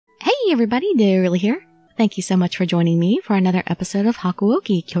Hey everybody, Dirili here. Thank you so much for joining me for another episode of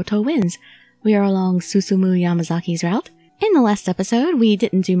Hakuoki, Kyoto Wins. We are along Susumu Yamazaki's route. In the last episode, we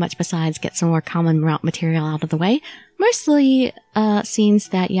didn't do much besides get some more common route material out of the way, mostly scenes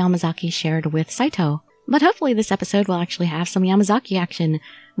that Yamazaki shared with Saito. But hopefully this episode will actually have some Yamazaki action,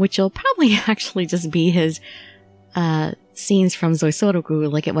 which will probably actually just be his scenes from Zuisoroku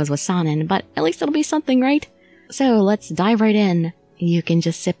like it was with Sanin, but at least it'll be something, right? So let's dive right in. You can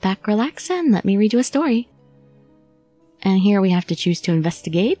just sit back, relax, and let me read you a story. And here we have to choose to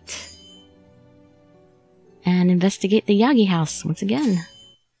investigate. And investigate the Yagi house once again.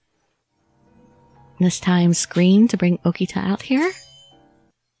 This time scream to bring Okita out here.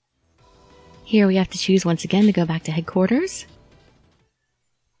 Here we have to choose once again to go back to headquarters.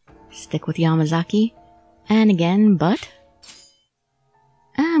 Stick with Yamazaki. And again, but.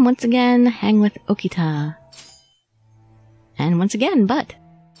 And once again, hang with Okita. And once again, but.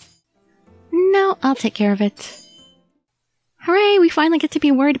 No, I'll take care of it. Hooray, we finally get to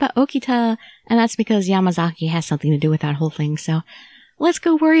be worried about Okita. And that's because Yamazaki has something to do with that whole thing, so let's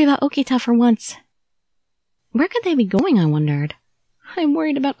go worry about Okita for once. Where could they be going, I wondered. I'm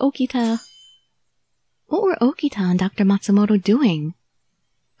worried about Okita. What were Okita and Dr. Matsumoto doing?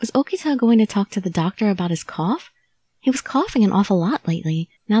 Was Okita going to talk to the doctor about his cough? He was coughing an awful lot lately,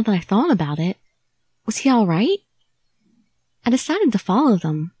 now that I thought about it. Was he alright? I decided to follow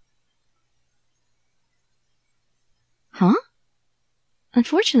them. Huh?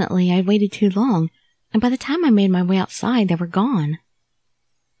 Unfortunately, I waited too long, and by the time I made my way outside, they were gone.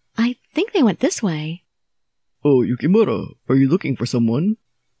 I think they went this way. Oh, Yukimura, are you looking for someone?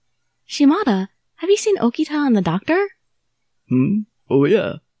 Shimada, have you seen Okita and the doctor? Oh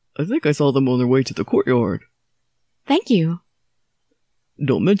yeah, I think I saw them on their way to the courtyard. Thank you.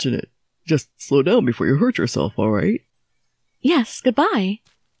 Don't mention it. Just slow down before you hurt yourself, alright? Yes, goodbye.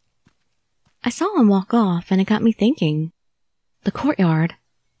 I saw him walk off, and it got me thinking. The courtyard.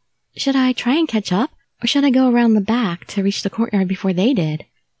 Should I try and catch up, or should I go around the back to reach the courtyard before they did?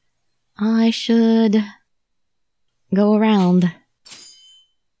 I should go around.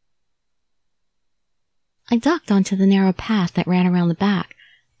 I ducked onto the narrow path that ran around the back,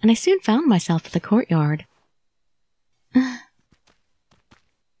 and I soon found myself at the courtyard. I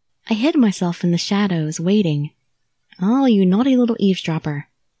hid myself in the shadows, waiting. Oh, you naughty little eavesdropper.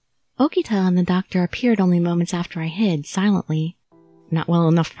 Okita and the doctor appeared only moments after I hid, silently. Not well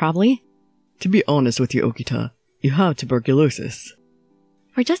enough, probably. To be honest with you, Okita, you have tuberculosis.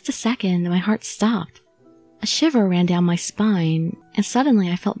 For just a second, my heart stopped. A shiver ran down my spine, and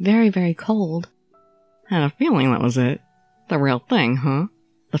suddenly I felt very, very cold. Had a feeling that was it. The real thing, huh?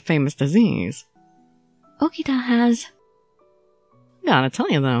 The famous disease. Okita has... Gotta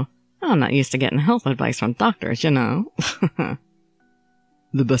tell you though, I'm not used to getting health advice from doctors, you know.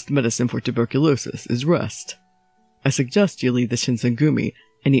 The best medicine for tuberculosis is rest. I suggest you leave the Shinsengumi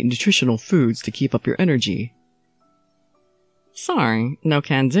and eat nutritional foods to keep up your energy. Sorry, no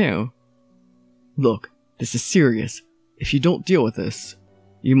can do. Look, this is serious. If you don't deal with this,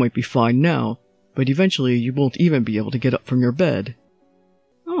 you might be fine now, but eventually you won't even be able to get up from your bed.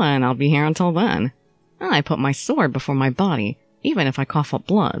 Well, and I'll be here until then. I put my sword before my body, even if I cough up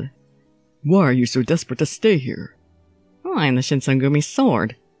blood. Why are you so desperate to stay here? I'm the Shinsengumi's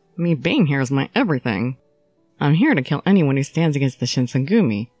sword. Me being here is my everything. I'm here to kill anyone who stands against the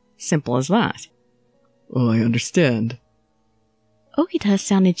Shinsengumi. Simple as that. Oh, I understand. Okita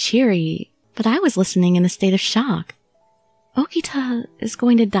sounded cheery, but I was listening in a state of shock. Okita is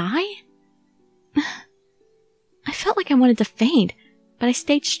going to die? I felt like I wanted to faint, but I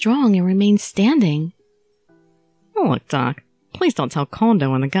stayed strong and remained standing. Oh, look, Doc, please don't tell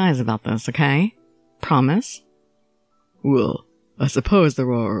Kondo and the guys about this, okay? Promise? Well, I suppose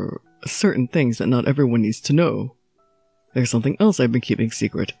there are certain things that not everyone needs to know. There's something else I've been keeping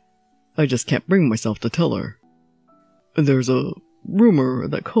secret. I just can't bring myself to tell her. There's a rumor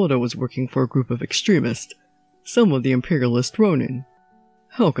that Kodo was working for a group of extremists, some of the imperialist Ronin.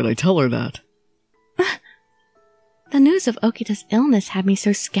 How could I tell her that? The news of Okita's illness had me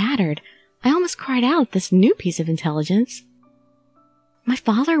so scattered, I almost cried out at this new piece of intelligence. My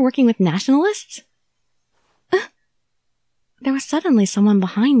father working with nationalists? There was suddenly someone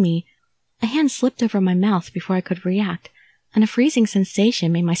behind me. A hand slipped over my mouth before I could react, and a freezing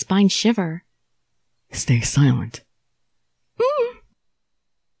sensation made my spine shiver. Stay silent.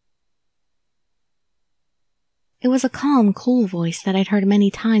 It was a calm, cool voice that I'd heard many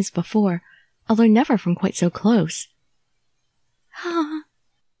times before, although never from quite so close.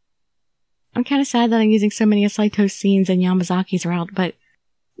 I'm kind of sad that I'm using so many of Saito's scenes in Yamazaki's route, but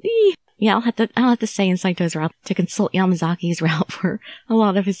Yeah, I'll have to say in Saito's route to consult Yamazaki's route for a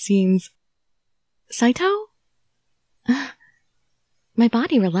lot of his scenes. Saito? My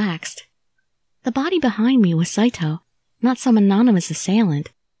body relaxed. The body behind me was Saito, not some anonymous assailant.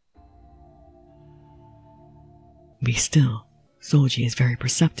 Be still. Soji is very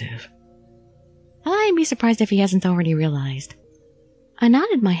perceptive. I'd be surprised if he hasn't already realized. I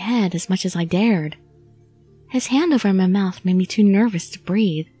nodded my head as much as I dared. His hand over my mouth made me too nervous to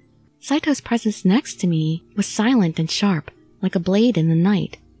breathe. Saito's presence next to me was silent and sharp, like a blade in the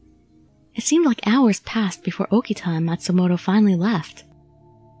night. It seemed like hours passed before Okita and Matsumoto finally left.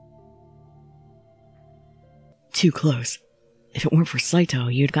 Too close. If it weren't for Saito,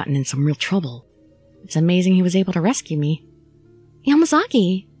 you'd gotten in some real trouble. It's amazing he was able to rescue me.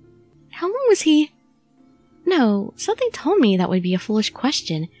 Yamazaki! How long was he? No, something told me that would be a foolish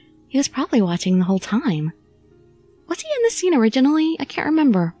question. He was probably watching the whole time. Was he in this scene originally? I can't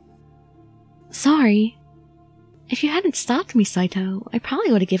remember. Sorry. If you hadn't stopped me, Saito, I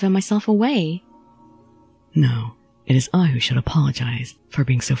probably would have given myself away. No, it is I who should apologize for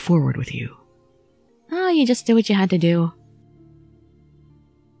being so forward with you. Oh, you just did what you had to do.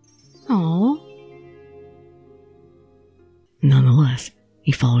 Oh. Nonetheless,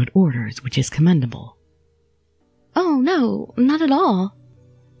 he followed orders, which is commendable. Oh, no, not at all.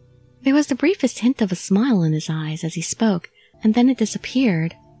 There was the briefest hint of a smile in his eyes as he spoke, and then it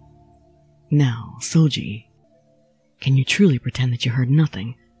disappeared. Now, Soji, can you truly pretend that you heard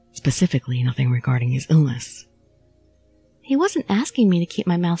nothing, specifically nothing regarding his illness? He wasn't asking me to keep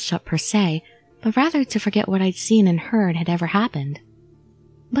my mouth shut per se, but rather to forget what I'd seen and heard had ever happened.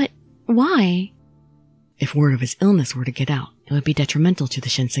 But why? If word of his illness were to get out, it would be detrimental to the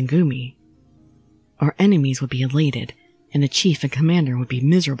Shinsengumi. Our enemies would be elated, and the chief and commander would be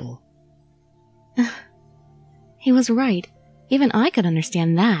miserable. He was right. Even I could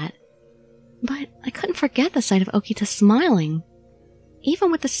understand that. But I couldn't forget the sight of Okita smiling,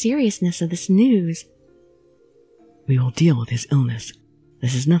 even with the seriousness of this news. We will deal with his illness.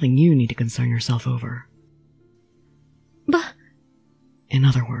 This is nothing you need to concern yourself over. But... In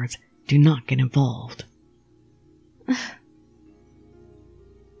other words, do not get involved.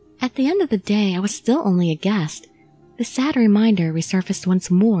 At the end of the day, I was still only a guest. The sad reminder resurfaced once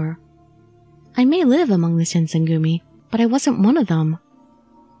more. I may live among the Shinsengumi, but I wasn't one of them.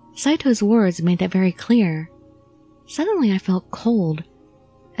 Saito's words made that very clear. Suddenly I felt cold,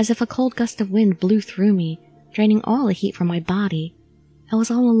 as if a cold gust of wind blew through me, draining all the heat from my body. I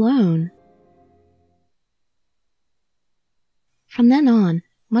was all alone. From then on,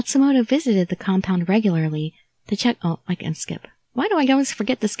 Matsumoto visited the compound regularly to check— oh, I can skip. Why do I always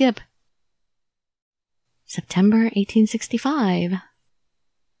forget to skip? September 1865.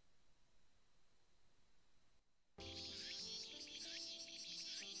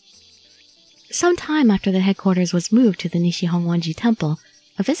 Some time after the headquarters was moved to the Nishihonwanji Temple,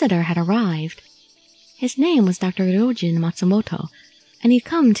 a visitor had arrived. His name was Dr. Ryojin Matsumoto, and he'd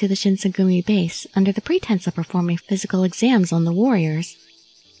come to the Shinsengumi base under the pretense of performing physical exams on the warriors.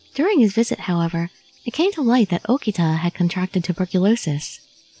 During his visit, however, it came to light that Okita had contracted tuberculosis.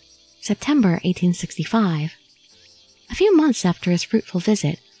 September 1865. A few months after his fruitful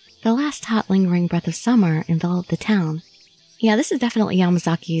visit, the last hot lingering breath of summer enveloped the town. Yeah, this is definitely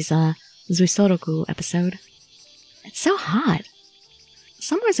Yamazaki's Zuisoroku episode. It's so hot.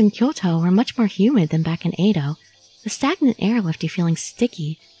 Summers in Kyoto were much more humid than back in Edo. The stagnant air left you feeling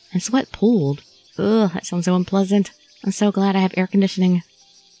sticky, and sweat pooled. Ugh, that sounds so unpleasant. I'm so glad I have air conditioning.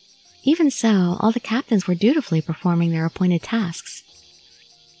 Even so, all the captains were dutifully performing their appointed tasks.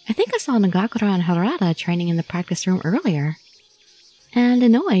 I think I saw Nagakura and Harada training in the practice room earlier. And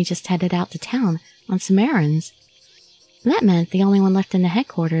Inoue just headed out to town on some errands. That meant the only one left in the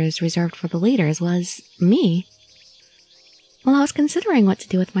headquarters reserved for the leaders was me. Well, I was considering what to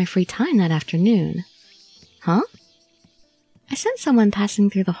do with my free time that afternoon. Huh? I sensed someone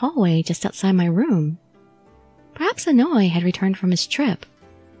passing through the hallway just outside my room. Perhaps Inoue had returned from his trip.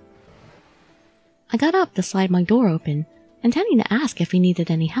 I got up to slide my door open, intending to ask if he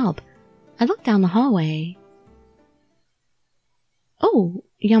needed any help. I looked down the hallway. Oh,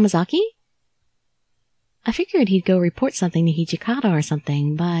 Yamazaki? I figured he'd go report something to Hijikata or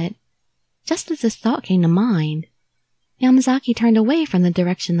something, but just as this thought came to mind, Yamazaki turned away from the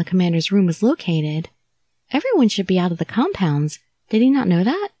direction the commander's room was located. Everyone should be out of the compounds. Did he not know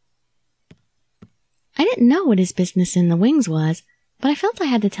that? I didn't know what his business in the wings was, but I felt I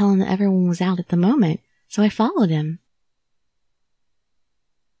had to tell him that everyone was out at the moment, so I followed him.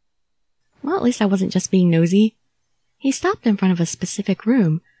 Well, at least I wasn't just being nosy. He stopped in front of a specific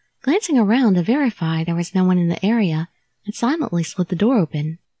room, glancing around to verify there was no one in the area, and silently slid the door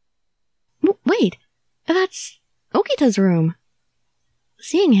open. Wait, that's Okita's room.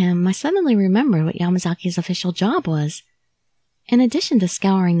 Seeing him, I suddenly remembered what Yamazaki's official job was. In addition to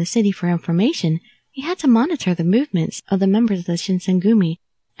scouring the city for information, he had to monitor the movements of the members of the Shinsengumi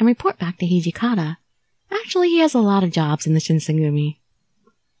and report back to Hijikata. Actually, he has a lot of jobs in the Shinsengumi.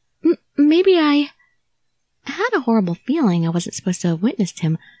 Maybe I had a horrible feeling I wasn't supposed to have witnessed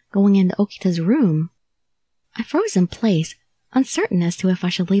him going into Okita's room. I froze in place, uncertain as to if I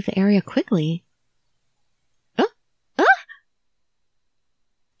should leave the area quickly.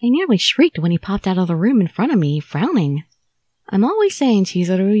 I nearly shrieked when he popped out of the room in front of me, frowning. I'm always saying,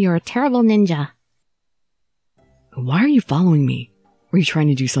 Chizuru, you're a terrible ninja. Why are you following me? Were you trying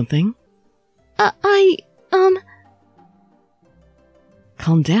to do something?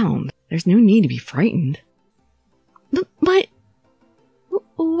 Calm down. There's no need to be frightened. But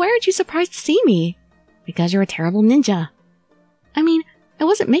why aren't you surprised to see me? Because you're a terrible ninja. I mean, I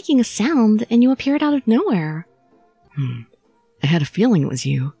wasn't making a sound, and you appeared out of nowhere. I had a feeling it was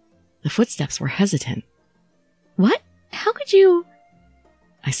you. The footsteps were hesitant. What? How could you?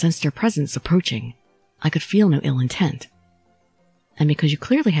 I sensed your presence approaching. I could feel no ill intent. And because you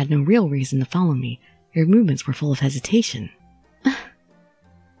clearly had no real reason to follow me, your movements were full of hesitation.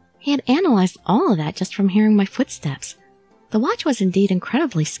 He had analyzed all of that just from hearing my footsteps. The watch was indeed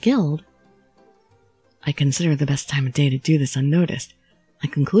incredibly skilled. I considered the best time of day to do this unnoticed. I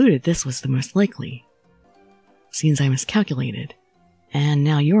concluded this was the most likely. Seems I miscalculated, and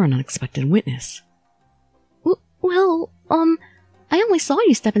now you're an unexpected witness. Well, I only saw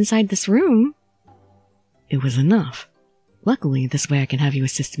you step inside this room. It was enough. Luckily, this way I can have you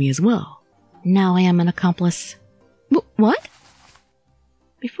assist me as well. Now I am an accomplice. What?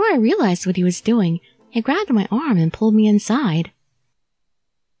 Before I realized what he was doing, he grabbed my arm and pulled me inside.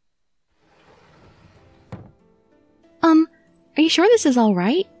 Are you sure this is all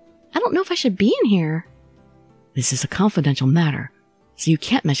right? I don't know if I should be in here. This is a confidential matter, so you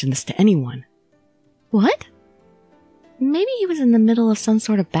can't mention this to anyone. What? Maybe he was in the middle of some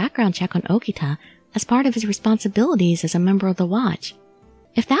sort of background check on Okita as part of his responsibilities as a member of the watch.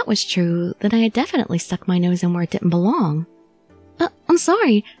 If that was true, then I had definitely stuck my nose in where it didn't belong. I'm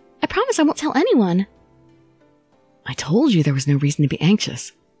sorry. I promise I won't tell anyone. I told you there was no reason to be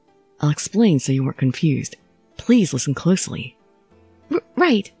anxious. I'll explain so you weren't confused. Please listen closely.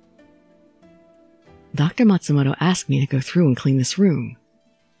 Right. Dr. Matsumoto asked me to go through and clean this room.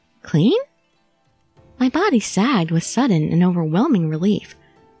 Clean? My body sagged with sudden and overwhelming relief.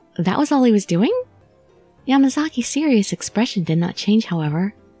 That was all he was doing? Yamazaki's serious expression did not change,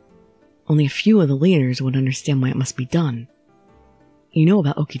 however. Only a few of the leaders would understand why it must be done. You know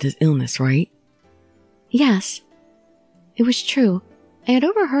about Okita's illness, right? Yes. It was true. I had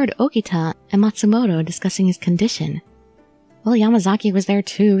overheard Okita and Matsumoto discussing his condition. Well, Yamazaki was there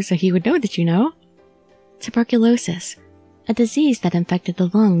too, so he would know that, you know. Tuberculosis, a disease that infected the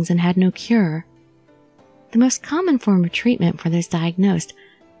lungs and had no cure. The most common form of treatment for those diagnosed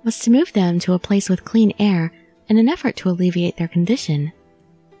was to move them to a place with clean air in an effort to alleviate their condition.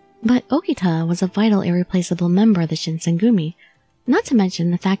 But Okita was a vital, irreplaceable member of the Shinsengumi, not to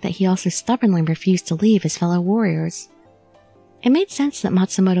mention the fact that he also stubbornly refused to leave his fellow warriors. It made sense that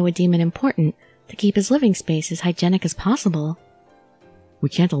Matsumoto would deem it important to keep his living space as hygienic as possible. We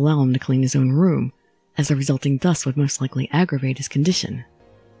can't allow him to clean his own room, as the resulting dust would most likely aggravate his condition.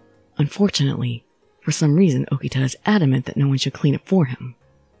 Unfortunately, for some reason Okita is adamant that no one should clean it for him.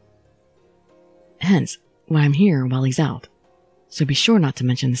 Hence, why I'm here while he's out, so be sure not to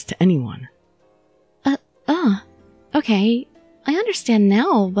mention this to anyone. Okay, I understand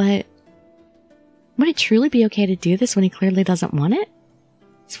now, but would it truly be okay to do this when he clearly doesn't want it?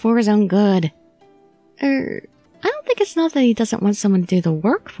 It's for his own good. I don't think it's not that he doesn't want someone to do the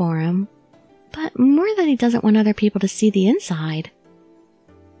work for him, but more that he doesn't want other people to see the inside.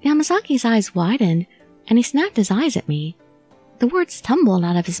 Yamazaki's eyes widened, and he snapped his eyes at me. The words tumbled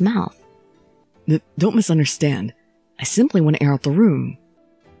out of his mouth. Don't misunderstand. I simply want to air out the room.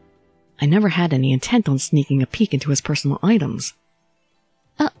 I never had any intent on sneaking a peek into his personal items.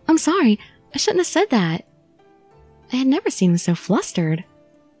 I'm sorry. I shouldn't have said that. I had never seen him so flustered.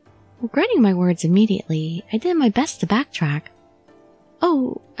 Regretting my words immediately, I did my best to backtrack.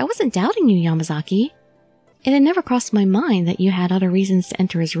 Oh, I wasn't doubting you, Yamazaki. It had never crossed my mind that you had other reasons to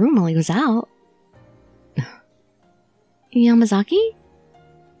enter his room while he was out. Yamazaki?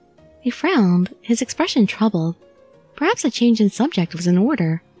 He frowned, his expression troubled. Perhaps a change in subject was in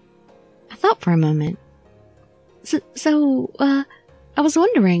order. I thought for a moment. I was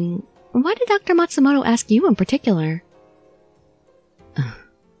wondering, why did Dr. Matsumoto ask you in particular?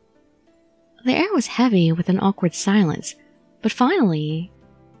 The air was heavy with an awkward silence, but finally...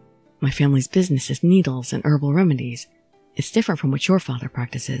 My family's business is needles and herbal remedies. It's different from what your father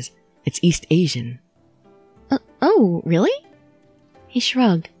practices. It's East Asian. Oh, really? He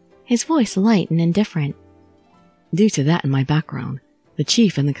shrugged, his voice light and indifferent. Due to that and my background, the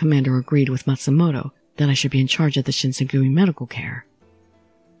chief and the commander agreed with Matsumoto that I should be in charge of the Shinsengumi medical care.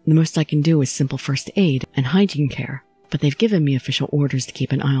 The most I can do is simple first aid and hygiene care, but they've given me official orders to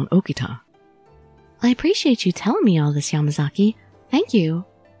keep an eye on Okita. I appreciate you telling me all this, Yamazaki. Thank you.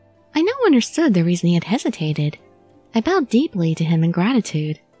 I now understood the reason he had hesitated. I bowed deeply to him in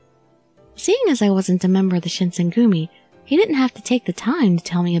gratitude. Seeing as I wasn't a member of the Shinsengumi, he didn't have to take the time to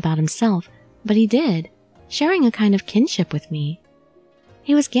tell me about himself, but he did, sharing a kind of kinship with me.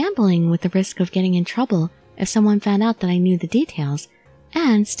 He was gambling with the risk of getting in trouble if someone found out that I knew the details,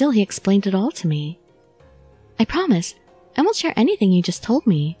 and still he explained it all to me. I promise, I won't share anything you just told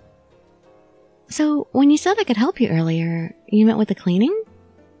me. So, when you said I could help you earlier, you meant with the cleaning?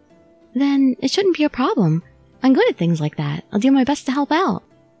 Then it shouldn't be a problem. I'm good at things like that. I'll do my best to help out.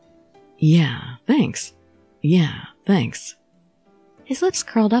 Yeah, thanks. His lips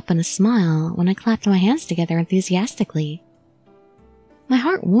curled up in a smile when I clapped my hands together enthusiastically. My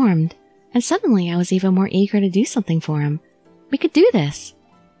heart warmed, and suddenly I was even more eager to do something for him. We could do this.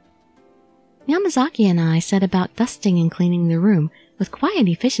 Yamazaki and I set about dusting and cleaning the room with quiet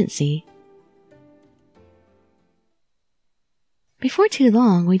efficiency. Before too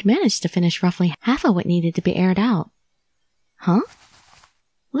long, we'd managed to finish roughly half of what needed to be aired out. Huh?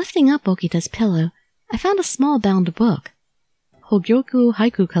 Lifting up Okita's pillow, I found a small bound book. Hogyoku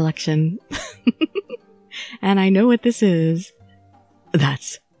Haiku Collection. And I know what this is.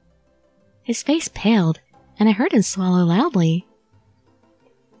 That's... His face paled, and I heard him swallow loudly.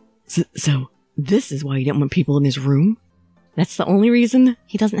 So, this is why you didn't want people in his room? That's the only reason?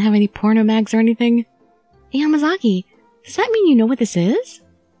 He doesn't have any porno mags or anything? Yamazaki, does that mean you know what this is?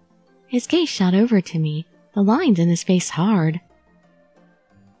 His gaze shot over to me, the lines in his face hard.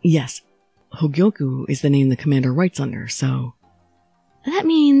 Yes, Hogyoku is the name the commander writes under, so... That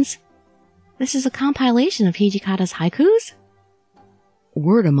means... this is a compilation of Hijikata's haikus?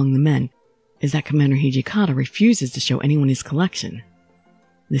 Word among the men is that Commander Hijikata refuses to show anyone his collection.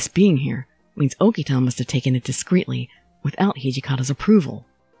 This being here means Okita must have taken it discreetly, without Hijikata's approval.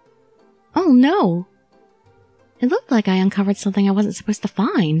 Oh no! It looked like I uncovered something I wasn't supposed to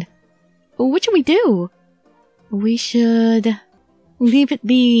find. What should we do? We should... leave it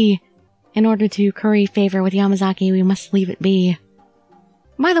be. In order to curry favor with Yamazaki, we must leave it be.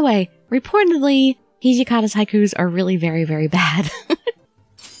 By the way, reportedly, Hijikata's haikus are really very, very bad.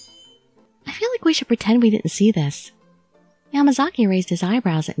 I feel like we should pretend we didn't see this. Yamazaki raised his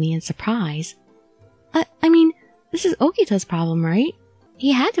eyebrows at me in surprise. I mean, this is Okita's problem, right?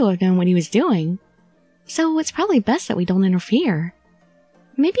 He had to have known what he was doing. So it's probably best that we don't interfere.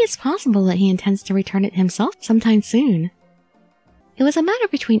 Maybe it's possible that he intends to return it himself sometime soon. It was a matter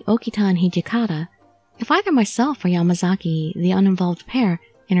between Okita and Hijikata. If either myself or Yamazaki, the uninvolved pair,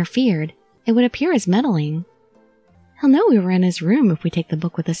 interfered, it would appear as meddling. He'll know we were in his room if we take the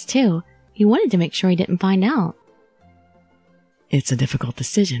book with us too. He wanted to make sure he didn't find out. It's a difficult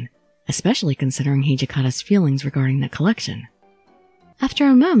decision, especially considering Hijikata's feelings regarding the collection. After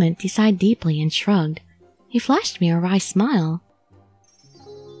a moment, he sighed deeply and shrugged. He flashed me a wry smile.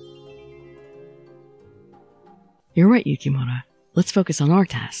 You're right, Yukimura. Let's focus on our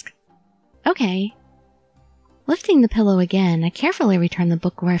task. Okay. Lifting the pillow again, I carefully returned the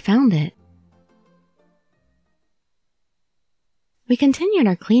book where I found it. We continued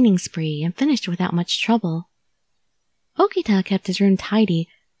our cleaning spree and finished without much trouble. Okita kept his room tidy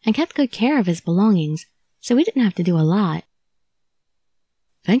and kept good care of his belongings, so we didn't have to do a lot.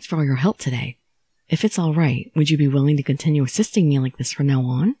 Thanks for all your help today. If it's all right, would you be willing to continue assisting me like this from now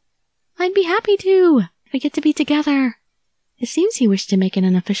on? I'd be happy to, if we get to be together. It seems he wished to make it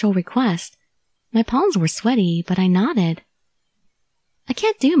an official request. My palms were sweaty, but I nodded. I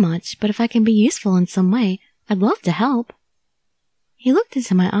can't do much, but if I can be useful in some way, I'd love to help. He looked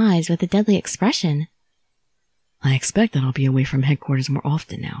into my eyes with a deadly expression. I expect that I'll be away from headquarters more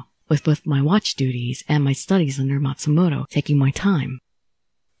often now, with both my watch duties and my studies under Matsumoto taking my time.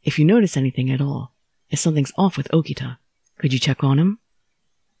 If you notice anything at all, if something's off with Okita, could you check on him?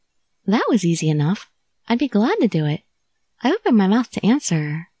 That was easy enough. I'd be glad to do it. I opened my mouth to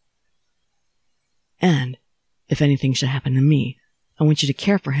answer. And, if anything should happen to me, I want you to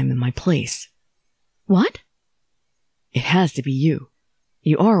care for him in my place. What? It has to be you.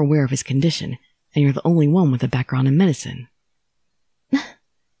 You are aware of his condition, and you're the only one with a background in medicine.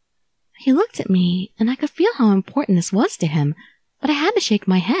 He looked at me, and I could feel how important this was to him, but I had to shake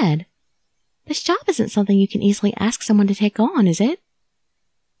my head. This job isn't something you can easily ask someone to take on, is it?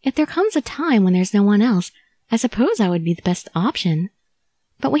 If there comes a time when there's no one else, I suppose I would be the best option.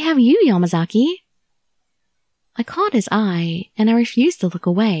 But we have you, Yamazaki. I caught his eye, and I refused to look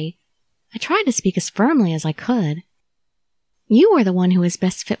away. I tried to speak as firmly as I could. You are the one who is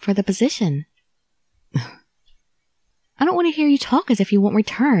best fit for the position. I don't want to hear you talk as if you won't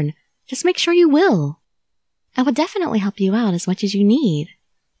return. Just make sure you will. I will definitely help you out as much as you need.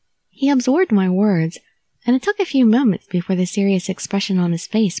 He absorbed my words, and it took a few moments before the serious expression on his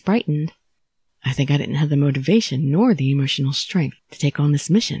face brightened. I think I didn't have the motivation nor the emotional strength to take on this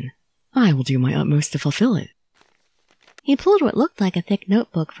mission. I will do my utmost to fulfill it. He pulled what looked like a thick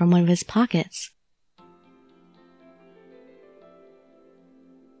notebook from one of his pockets.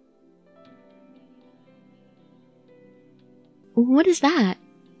 What is that?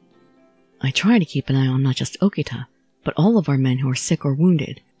 I try to keep an eye on not just Okita, but all of our men who are sick or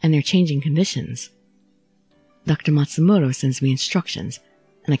wounded, and their changing conditions. Dr. Matsumoto sends me instructions,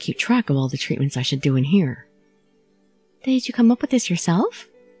 and I keep track of all the treatments I should do in here. Did you come up with this yourself?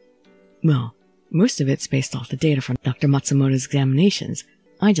 Well, most of it's based off the data from Dr. Matsumoto's examinations.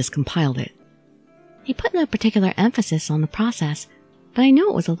 I just compiled it. He put no particular emphasis on the process, but I knew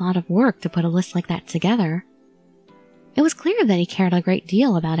it was a lot of work to put a list like that together. It was clear that he cared a great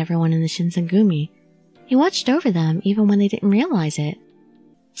deal about everyone in the Shinsengumi. He watched over them even when they didn't realize it.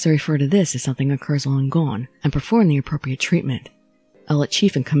 So refer to this if something occurs while I'm gone, and perform the appropriate treatment. I'll let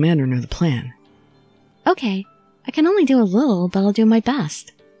Chief and Commander know the plan. Okay, I can only do a little, but I'll do my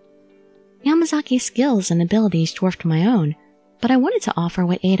best. Yamazaki's skills and abilities dwarfed my own, but I wanted to offer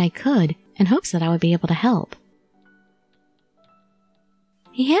what aid I could in hopes that I would be able to help.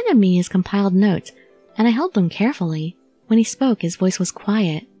 He handed me his compiled notes, and I held them carefully. When he spoke, his voice was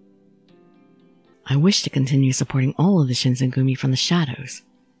quiet. I wish to continue supporting all of the Shinsengumi from the shadows.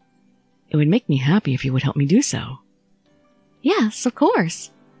 It would make me happy if you would help me do so. Yes, of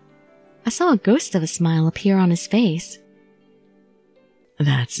course. I saw a ghost of a smile appear on his face.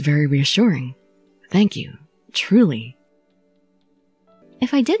 That's very reassuring. Thank you, truly.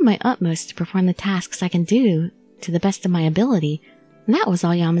 If I did my utmost to perform the tasks I can do to the best of my ability, that was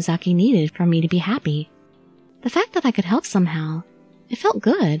all Yamazaki needed for me to be happy. The fact that I could help somehow, it felt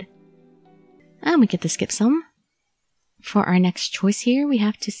good. And we get to skip some. For our next choice here, we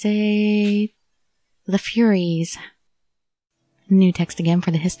have to say The Furies. New text again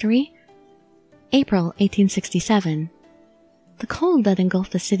for the history. April 1867. The cold that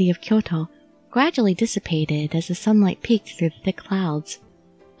engulfed the city of Kyoto gradually dissipated as the sunlight peeked through the thick clouds.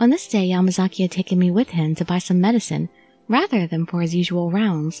 On this day, Yamazaki had taken me with him to buy some medicine, rather than for his usual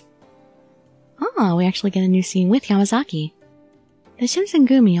rounds. Ah, we actually get a new scene with Yamazaki. The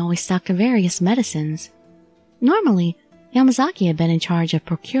Shinsengumi always stocked various medicines. Normally, Yamazaki had been in charge of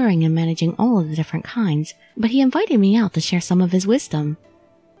procuring and managing all of the different kinds, but he invited me out to share some of his wisdom.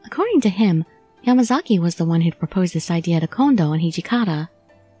 According to him, Yamazaki was the one who'd proposed this idea to Kondo and Hijikata.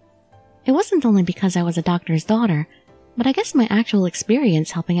 It wasn't only because I was a doctor's daughter, but I guess my actual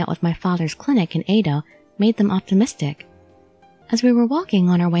experience helping out with my father's clinic in Edo made them optimistic. As we were walking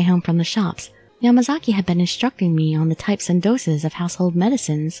on our way home from the shops, Yamazaki had been instructing me on the types and doses of household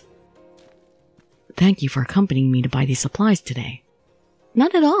medicines. Thank you for accompanying me to buy these supplies today.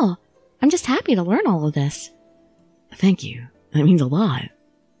 Not at all. I'm just happy to learn all of this. Thank you. That means a lot.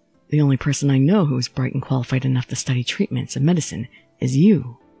 The only person I know who is bright and qualified enough to study treatments and medicine is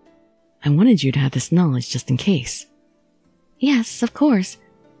you. I wanted you to have this knowledge just in case. Yes, of course.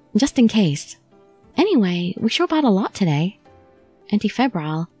 Just in case. Anyway, we sure bought a lot today.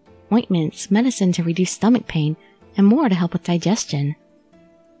 Antifebrile, ointments, medicine to reduce stomach pain, and more to help with digestion.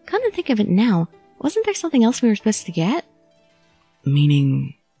 Come to think of it now, wasn't there something else we were supposed to get?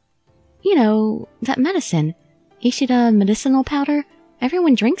 Meaning? You know, that medicine. Ishida medicinal powder.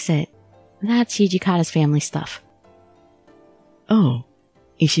 Everyone drinks it. That's Hijikata's family stuff. Oh,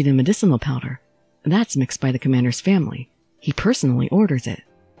 Ishida medicinal powder. That's mixed by the commander's family. He personally orders it.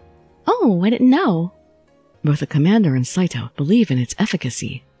 Oh, I didn't know. Both the commander and Saito believe in its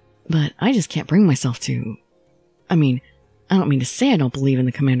efficacy, but I just can't bring myself to... I don't mean to say I don't believe in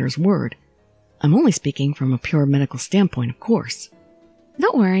the commander's word. I'm only speaking from a pure medical standpoint, of course.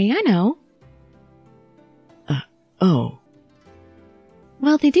 Don't worry, I know. Oh.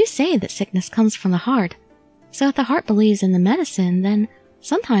 Well, they do say that sickness comes from the heart, so if the heart believes in the medicine, then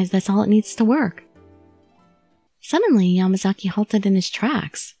sometimes that's all it needs to work. Suddenly, Yamazaki halted in his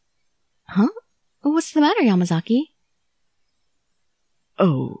tracks. Huh? What's the matter, Yamazaki?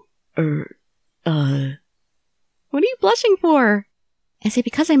 Oh, What are you blushing for? Is it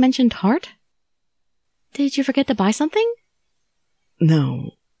because I mentioned heart? Did you forget to buy something?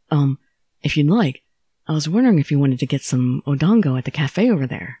 No. If you'd like, I was wondering if you wanted to get some odongo at the cafe over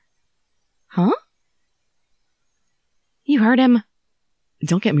there. Huh? You heard him.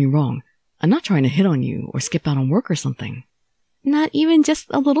 Don't get me wrong. I'm not trying to hit on you or skip out on work or something. Not even just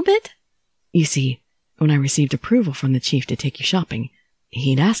a little bit? You see, when I received approval from the chief to take you shopping,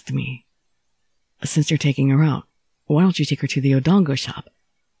 he'd asked me, since you're taking her out, why don't you take her to the odongo shop?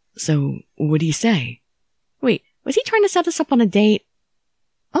 So, what do you say? Wait, was he trying to set us up on a date?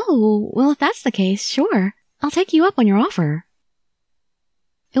 Oh, well, if that's the case, sure. I'll take you up on your offer.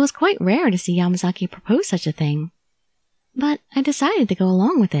 It was quite rare to see Yamazaki propose such a thing, but I decided to go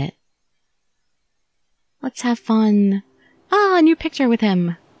along with it. Let's have fun. Ah, a new picture with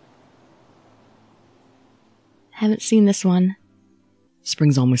him. Haven't seen this one.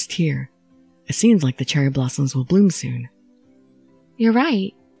 Spring's almost here. It seems like the cherry blossoms will bloom soon. You're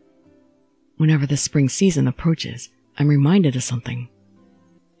right. Whenever the spring season approaches, I'm reminded of something.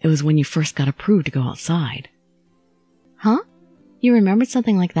 It was when you first got approved to go outside. Huh? You remembered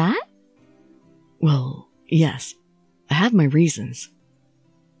something like that? Well, yes. I have my reasons.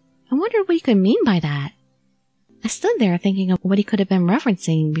 I wondered what he could mean by that. I stood there thinking of what he could have been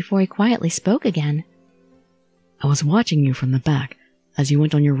referencing before he quietly spoke again. I was watching you from the back as you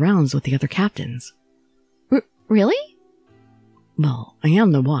went on your rounds with the other captains. Really? Well, I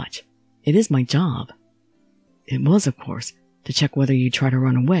am the watch. It is my job. It was, of course, to check whether you'd try to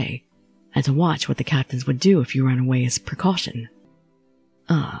run away, and to watch what the captains would do if you ran away as precaution.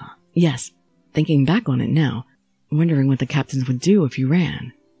 Yes, thinking back on it now, wondering what the captains would do if you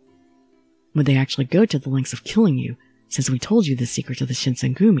ran. Would they actually go to the lengths of killing you, since we told you the secret of the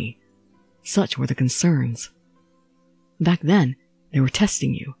Shinsengumi? Such were the concerns. Back then, they were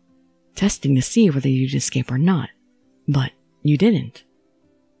testing you, testing to see whether you'd escape or not, but you didn't.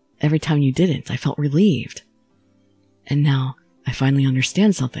 Every time you didn't, I felt relieved. And now, I finally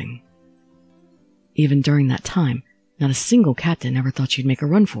understand something. Even during that time, not a single captain ever thought you'd make a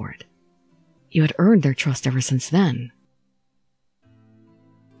run for it. You had earned their trust ever since then.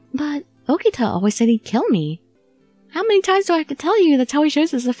 But Okita always said he'd kill me. How many times do I have to tell you that's how he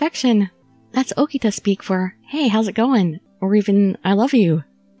shows his affection? That's Okita speak for, hey, how's it going? Or even, I love you.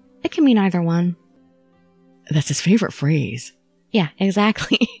 It can mean either one. That's his favorite phrase. Yeah,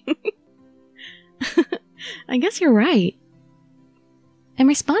 exactly. I guess you're right. In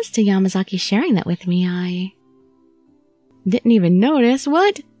response to Yamazaki sharing that with me, I didn't even notice.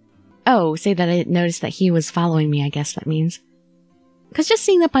 What? Oh, say that I didn't notice that he was following me, I guess that means. Because just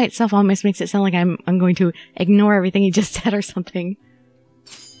seeing that by itself almost makes it sound like I'm going to ignore everything he just said or something.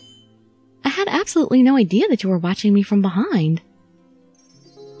 I had absolutely no idea that you were watching me from behind.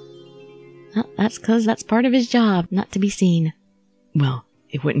 Well, that's because that's part of his job, not to be seen. Well,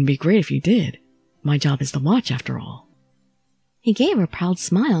 it wouldn't be great if you did. My job is to watch, after all. He gave a proud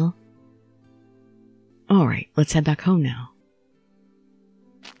smile. All right, let's head back home now.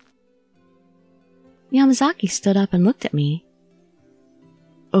 Yamazaki stood up and looked at me.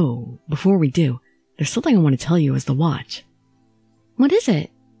 Oh, before we do, there's something I want to tell you as the watch. What is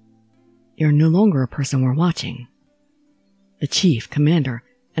it? You're no longer a person we're watching. The chief, commander,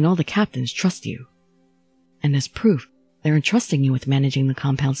 and all the captains trust you. And as proof, they're entrusting you with managing the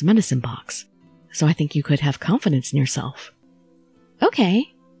compound's medicine box. So I think you could have confidence in yourself.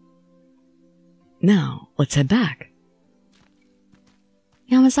 Okay. Now, let's head back.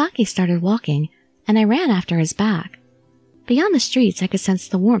 Yamazaki started walking, and I ran after his back. Beyond the streets, I could sense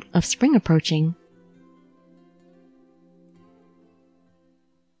the warmth of spring approaching.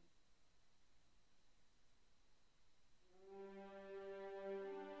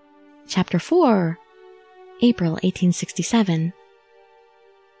 Chapter 4, April 1867.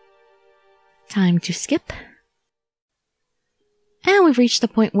 Time to skip. And we've reached the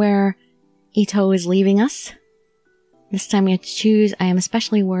point where Ito is leaving us. This time we have to choose. I am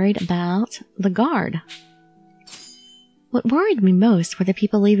especially worried about the guard. What worried me most were the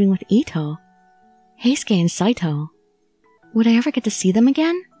people leaving with Ito, Heisuke and Saito. Would I ever get to see them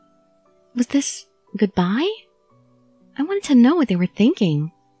again? Was this goodbye? I wanted to know what they were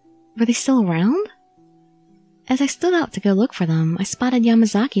thinking. Were they still around? As I stood out to go look for them, I spotted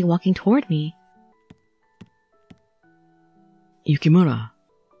Yamazaki walking toward me. Yukimura.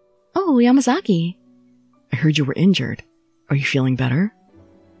 Oh, Yamazaki. I heard you were injured. Are you feeling better?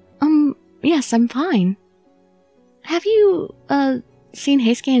 Yes, I'm fine. Have you, seen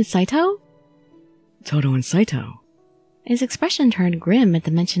Heisuke and Saito? Toto and Saito. His expression turned grim at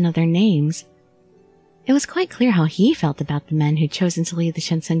the mention of their names. It was quite clear how he felt about the men who'd chosen to leave the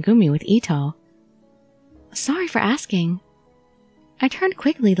Shinsengumi with Ito. Sorry for asking. I turned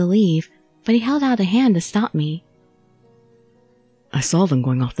quickly to leave, but he held out a hand to stop me. I saw them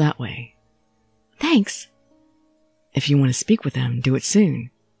going off that way. Thanks. If you want to speak with them, do it soon.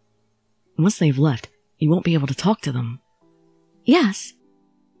 Once they've left, you won't be able to talk to them. Yes.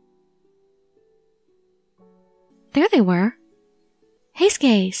 There they were.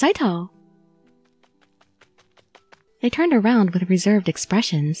 Heisuke, Saito. They turned around with reserved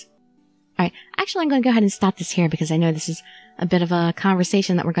expressions. Alright, actually I'm going to go ahead and stop this here because I know this is a bit of a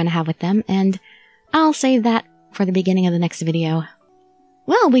conversation that we're going to have with them, and I'll save that for the beginning of the next video.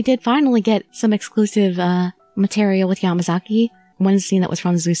 Well, we did finally get some exclusive material with Yamazaki. One scene that was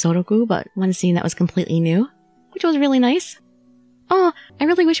from Zuisoroku, but one scene that was completely new, which was really nice. Oh, I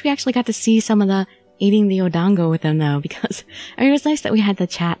really wish we actually got to see some of the eating the odango with them though, because I mean, it was nice that we had the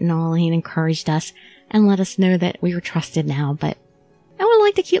chat and all, and he encouraged us and let us know that we were trusted now, but I would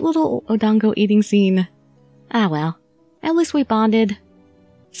like the cute little odango eating scene. Ah well, at least we bonded.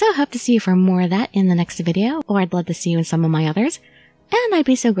 So I hope to see you for more of that in the next video, or I'd love to see you in some of my others, and I'd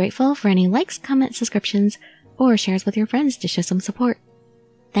be so grateful for any likes, comments, subscriptions, or shares with your friends to show some support.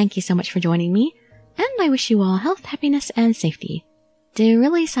 Thank you so much for joining me, and I wish you all health, happiness, and safety.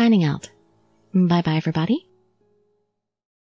 Dirili signing out. Bye bye everybody.